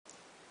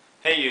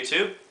Hey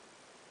YouTube!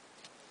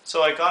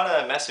 So I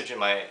got a message in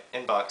my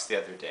inbox the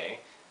other day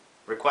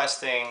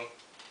requesting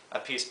a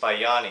piece by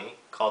Yanni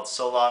called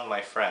So Long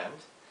My Friend.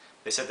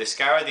 They said they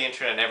scoured the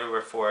internet everywhere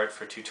for it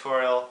for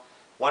tutorial.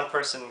 One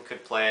person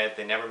could play it,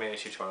 they never made a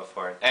tutorial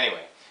for it.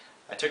 Anyway,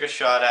 I took a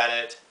shot at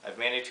it, I've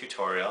made a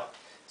tutorial.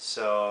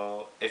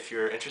 So if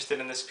you're interested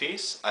in this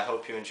piece, I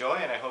hope you enjoy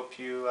and I hope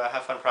you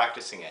have fun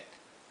practicing it.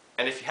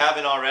 And if you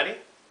haven't already,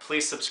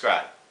 please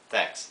subscribe.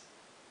 Thanks.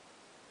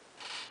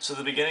 So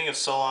the beginning of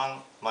So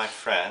Long My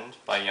Friend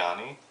by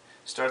Yanni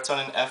starts on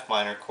an F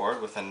minor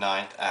chord with a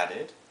ninth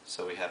added.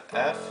 So we have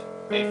F,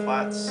 A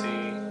flat, C,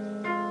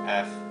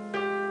 F,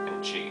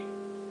 and G.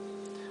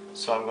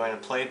 So I'm going to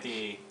play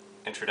the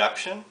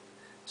introduction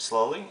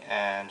slowly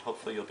and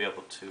hopefully you'll be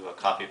able to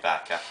copy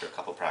back after a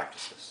couple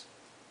practices.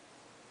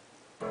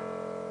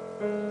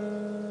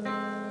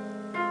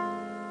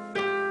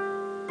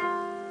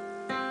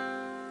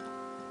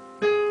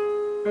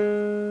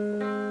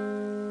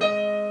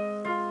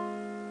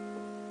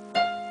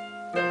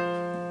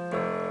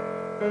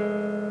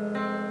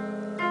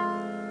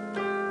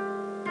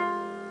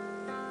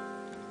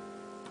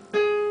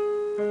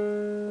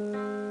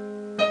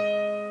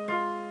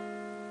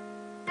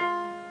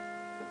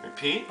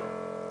 Repeat.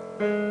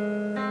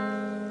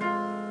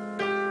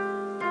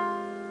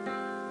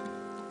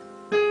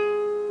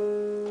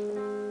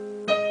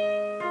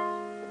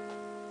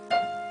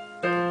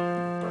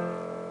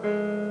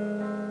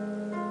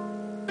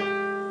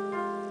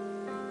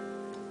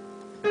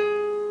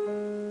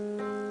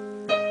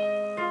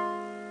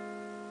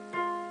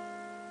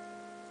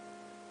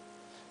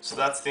 So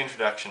that's the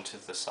introduction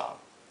to the song.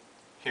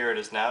 Here it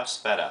is now,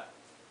 sped up.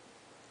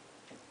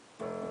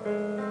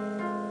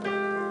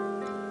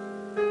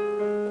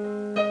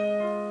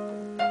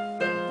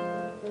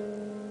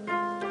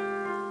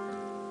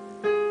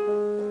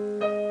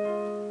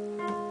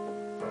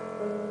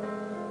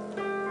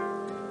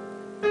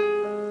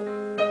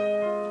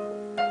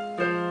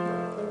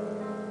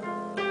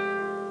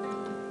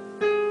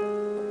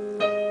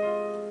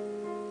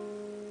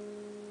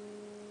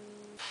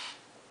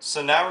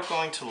 So now we're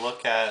going to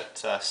look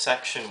at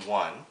section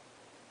 1,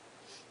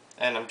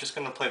 and I'm just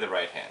going to play the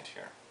right hand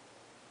here.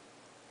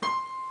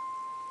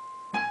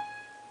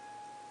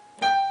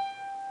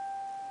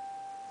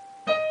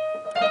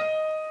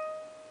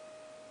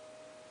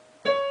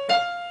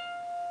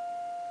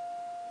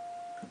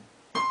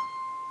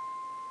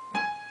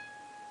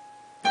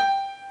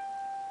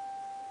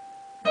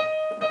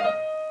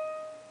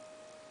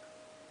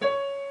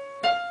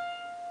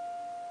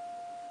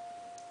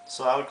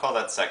 So I would call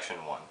that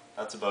section 1.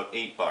 That's about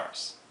 8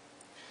 bars.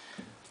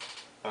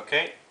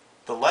 Okay,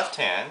 the left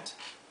hand,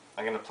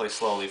 I'm going to play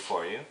slowly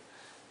for you,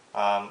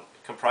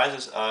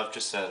 comprises of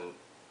just an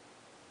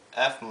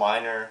F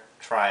minor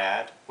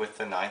triad with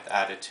the ninth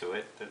added to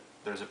it.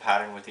 There's a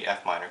pattern with the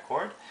F minor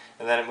chord,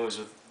 and then it moves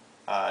with,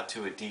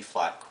 to a D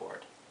flat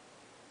chord.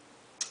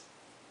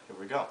 Here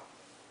we go.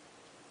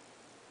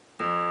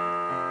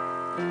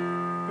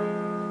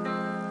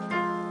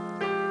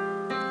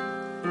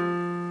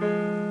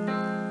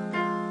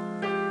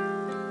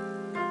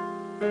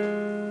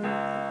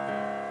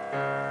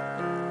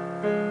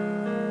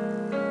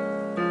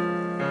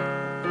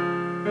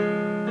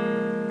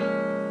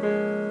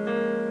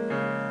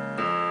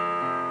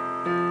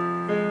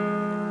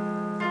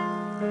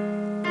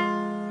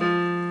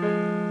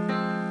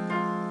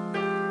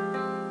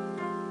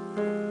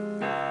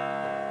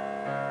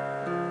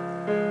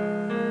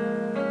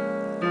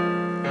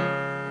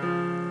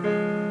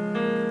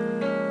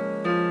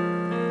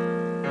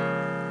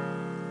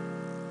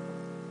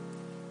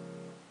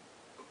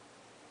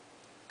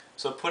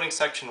 So putting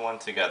section 1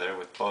 together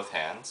with both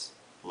hands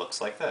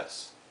looks like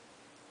this.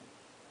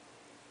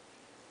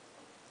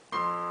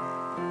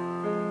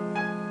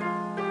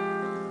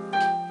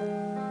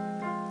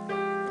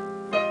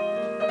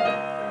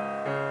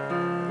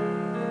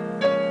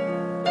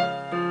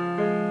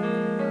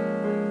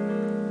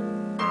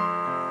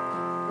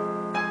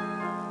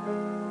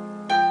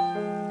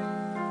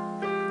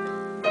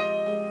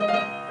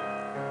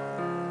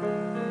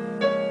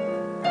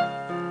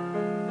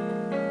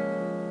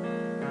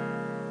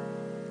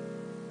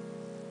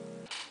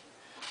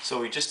 So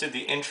we just did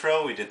the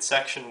intro, we did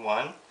section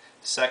 1.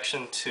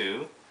 Section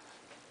 2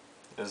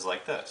 is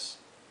like this.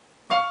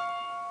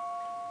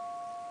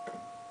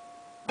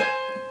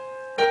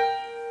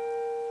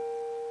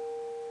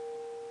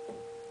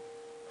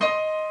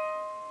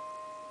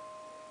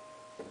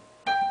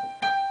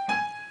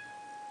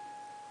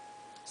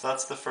 So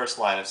that's the first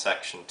line of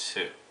section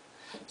 2.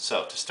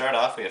 So to start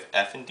off we have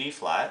F and D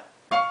flat,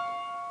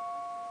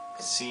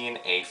 C and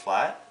A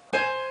flat,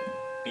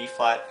 B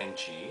flat and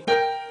G,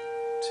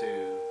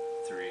 2,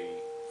 3,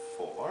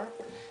 4,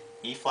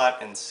 E flat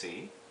and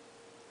C,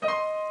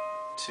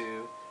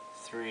 2,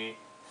 3,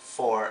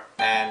 4,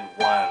 and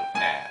 1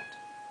 and.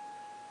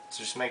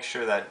 So just make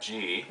sure that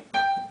G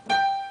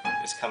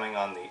is coming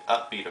on the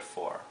upbeat of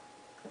 4.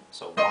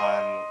 So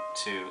 1,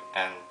 2,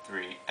 and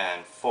 3,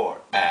 and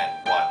 4,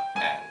 and 1,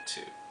 and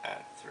 2,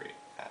 and 3,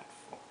 and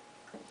 4.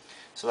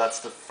 So that's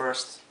the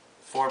first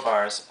 4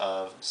 bars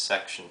of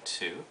section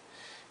 2.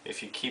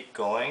 If you keep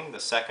going, the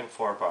second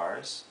 4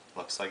 bars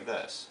looks like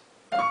this.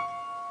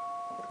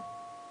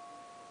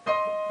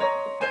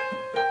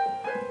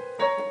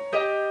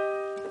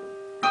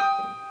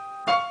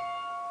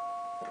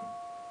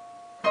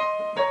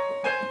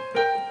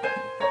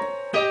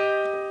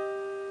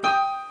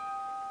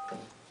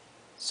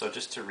 So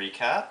just to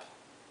recap,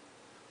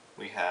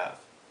 we have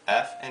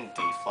F and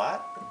D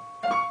flat,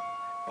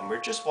 and we're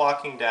just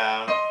walking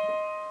down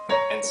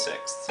in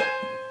sixths.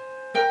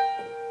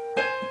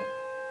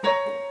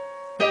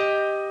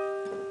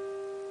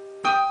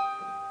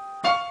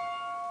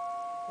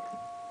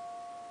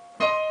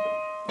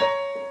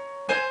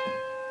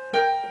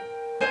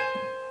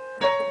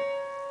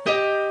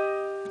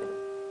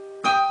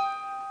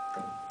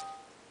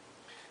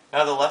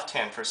 Now the left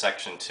hand for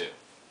section 2.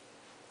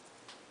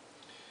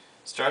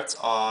 Starts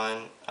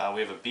on,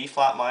 we have a B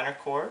flat minor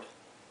chord,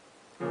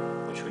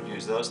 which would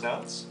use those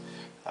notes.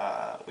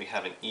 We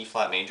have an E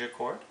flat major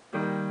chord,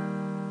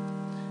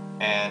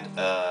 and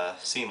a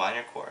C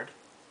minor chord,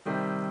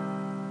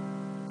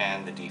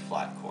 and the D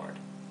flat chord.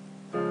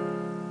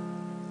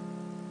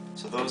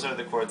 So those are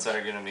the chords that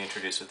are going to be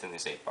introduced within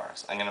these 8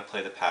 bars. I'm going to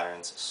play the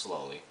patterns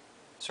slowly,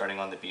 starting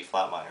on the B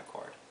flat minor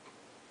chord.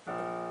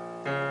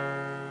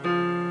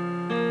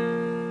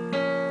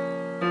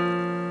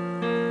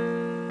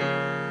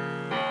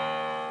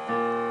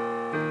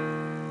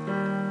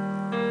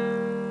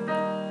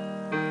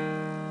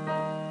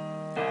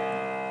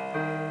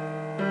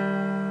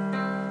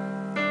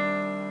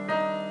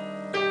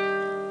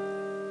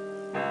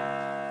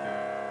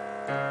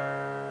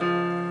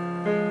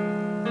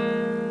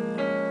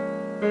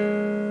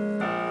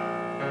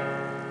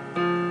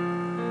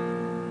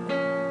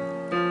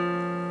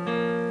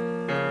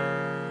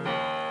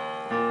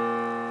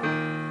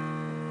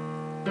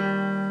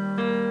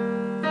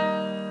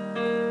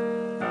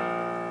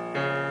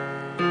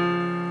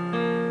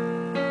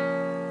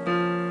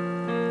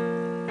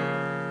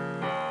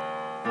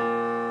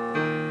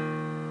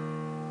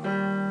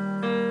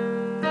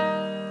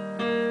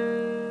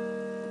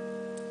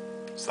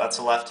 So that's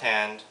the left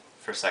hand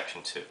for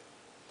section 2.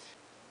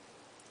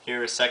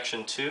 Here is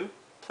section 2,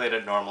 played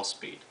at normal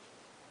speed.